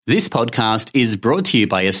This podcast is brought to you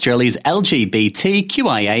by Australia's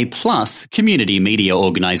LGBTQIA+ community media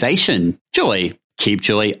organisation, Joy. Keep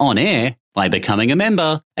Joy on air by becoming a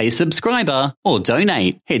member, a subscriber, or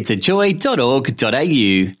donate. Head to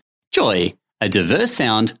joy.org.au. Joy, a diverse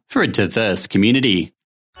sound for a diverse community.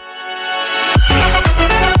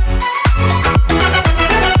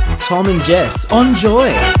 Tom and Jess on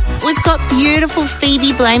Joy. We've got beautiful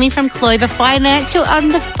Phoebe Blamey from Clover Financial on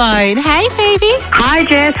the phone. Hey, Phoebe. Hi,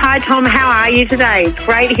 Jess. Hi, Tom. How are you today? It's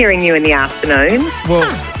great hearing you in the afternoon. Well,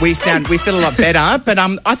 we feel a lot better, but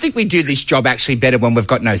I think we do this job actually better when we've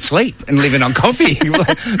got no sleep and living on coffee.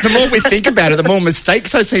 The more we think about it, the more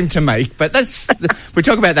mistakes I seem to make. But we'll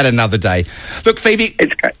talk about that another day. Look, Phoebe,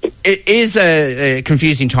 It's great. it is a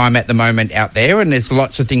confusing time at the moment out there, and there's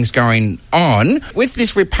lots of things going on. With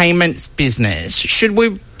this repayments business, should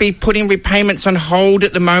we be putting repayments on hold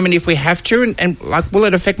at the moment if we have to, and will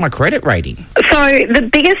it affect my credit rating? So the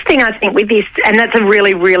biggest thing I think with this, and that's a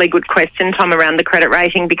really, really good question, Tom, around the credit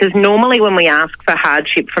rating, because normally when we ask for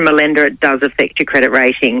hardship from a lender, it does affect your credit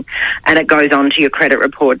rating, and it goes on to your credit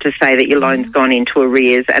report to say that your loan's gone into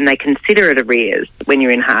arrears, and they consider it arrears when you're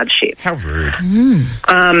in hardship. How rude.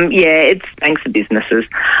 It's banks and businesses.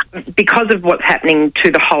 Because of what's happening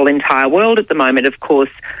to the whole entire world at the moment, of course,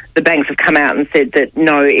 the banks have come out and said that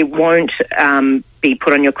no, it won't be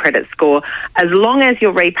put on your credit score as long as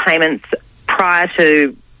your repayments prior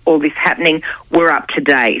to all this happening were up to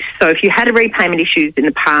date. So if you had repayment issues in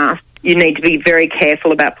the past, you need to be very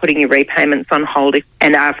careful about putting your repayments on hold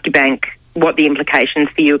and ask your bank what the implications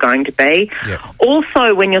for you are going to be. Yep.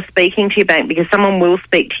 Also, when you're speaking to your bank, because someone will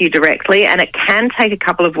speak to you directly, and it can take a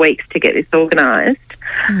couple of weeks to get this organised,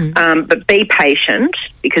 but be patient,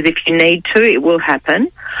 because if you need to, it will happen.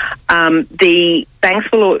 The banks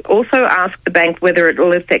will also ask the bank whether it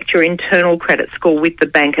will affect your internal credit score with the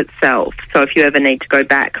bank itself. So if you ever need to go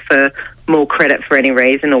back for more credit for any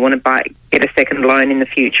reason or want to get a second loan in the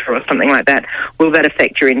future or something like that, will that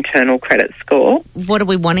affect your internal credit score? What are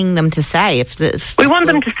we wanting them to say? We want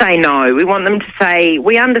them to say no. We want them to say,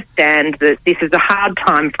 we understand that this is a hard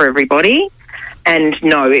time for everybody, and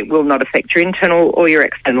no, it will not affect your internal or your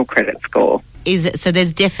external credit score. So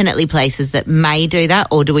there's definitely places that may do that,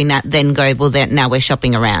 or do we then go, well, then now we're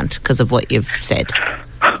shopping around because of what you've said?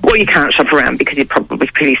 Well, you can't shop around because you're probably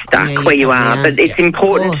pretty stuck where you are, but it's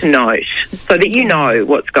important to note so that you know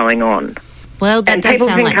what's going on. Well, that and does people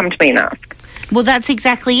sound can come to me and ask. Well, that's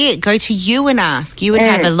exactly it. Go to you and ask. You would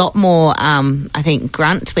have a lot more, I think,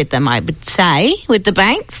 grunt with them, I would say, with the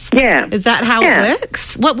banks. Yeah. Is that how it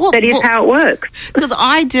works? That is how it works. Because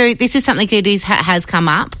I do, this is something that has come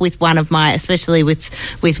up with one of my, especially with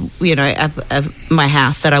my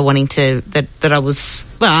house that I was...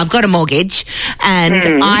 Well, I've got a mortgage,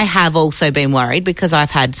 and I have also been worried because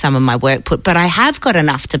I've had some of my work but I have got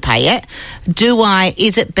enough to pay it.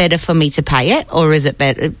 Is it better for me to pay it, or is it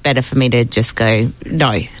better for me to just go,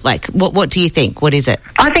 no? Like, what do you think? What is it?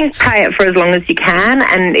 I think pay it for as long as you can,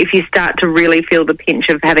 and if you start to really feel the pinch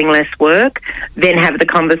of having less work, then have the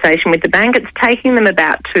conversation with the bank. It's taking them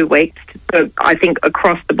about 2 weeks, I think,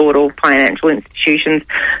 across the board, all financial institutions,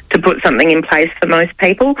 to put something in place for most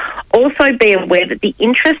people. Also be aware that the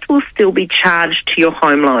interest will still be charged to your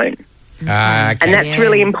home loan. Okay. And that's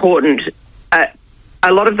really important.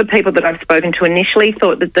 A lot of the people that I've spoken to initially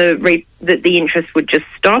thought that the interest would just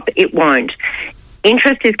stop. It won't.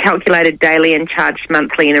 Interest is calculated daily and charged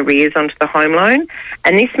monthly in arrears onto the home loan,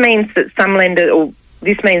 and this means that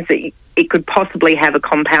it could possibly have a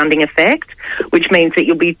compounding effect, which means that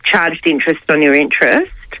you'll be charged interest on your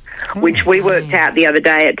interest, which we worked out the other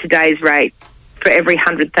day at today's rate for every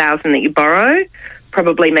 100,000 that you borrow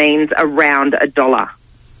probably means around $1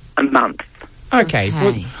 a month. Okay.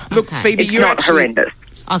 Well, look, Phoebe, It's not horrendous.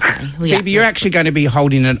 Okay. Phoebe, you're actually going to be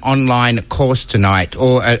holding an online course tonight,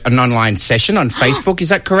 or an online session on Facebook. Is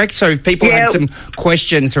that correct? So if people had some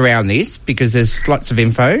questions around this, because there's lots of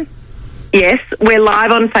info. Yes, we're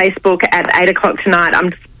live on Facebook at 8 o'clock tonight.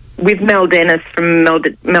 I'm with Mel Dennis from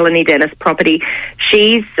Melanie Dennis Property.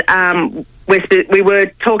 She's we were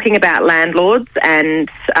talking about landlords and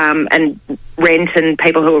rent and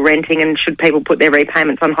people who are renting, and should people put their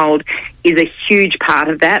repayments on hold is a huge part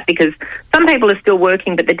of that, because some people are still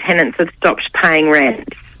working but the tenants have stopped paying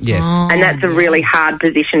rent. Yes. And that's a really hard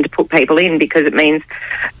position to put people in, because it means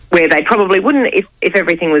where they probably wouldn't, if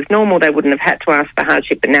everything was normal, they wouldn't have had to ask for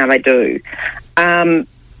hardship, but now they do.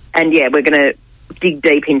 We're going to dig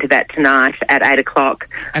deep into that tonight at 8 o'clock.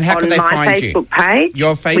 And how can they find my Facebook page.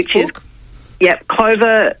 Your Facebook? Which is,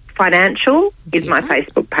 Clover Financial is my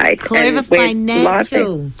Facebook page. Clover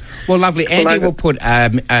Financial. Well, lovely. Andy will put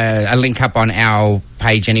a link up on our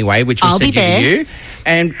page anyway, which we'll I'll send be there. to you.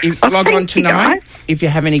 And log on tonight if you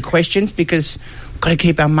have any questions, because we've got to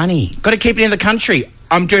keep our money. Got to keep it in the country.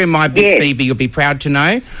 I'm doing my bit, Phoebe. You'll be proud to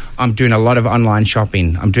know. I'm doing a lot of online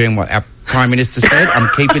shopping. I'm doing what our Prime Minister said. I'm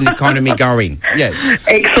keeping the economy going. Yes.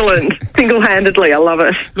 Excellent. Single-handedly. I love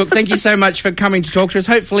it. Look, thank you so much for coming to talk to us.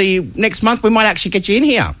 Hopefully next month we might actually get you in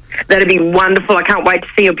here. That'd be wonderful. I can't wait to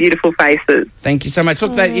see your beautiful faces. Thank you so much.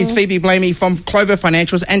 Look, that is Phoebe Blamey from Clover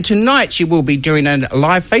Financials, and tonight she will be doing a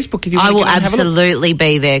live Facebook. If you want I will to have absolutely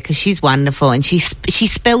be there because she's wonderful and she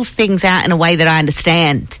spells things out in a way that I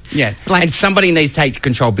understand. Yeah, Like- and somebody needs to take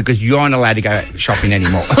control because you're not allowed to go shopping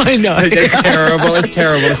anymore. I know. It's terrible. It's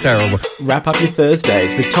terrible. It's terrible. Wrap up your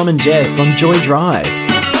Thursdays with Tom and Jess on Joy Drive.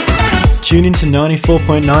 Tune into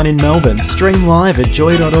 94.9 in Melbourne, stream live at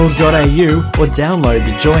joy.org.au or download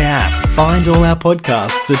the Joy app. Find all our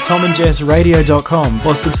podcasts at tomandjessradio.com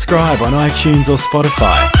or subscribe on iTunes or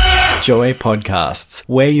Spotify. Joy Podcasts,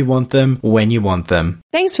 where you want them, when you want them.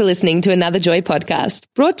 Thanks for listening to another Joy podcast,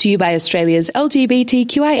 brought to you by Australia's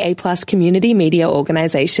LGBTQIA+ community media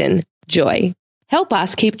organisation, Joy. Help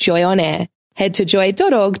us keep Joy on air. Head to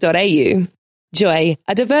joy.org.au. Joy,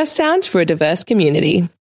 a diverse sound for a diverse community.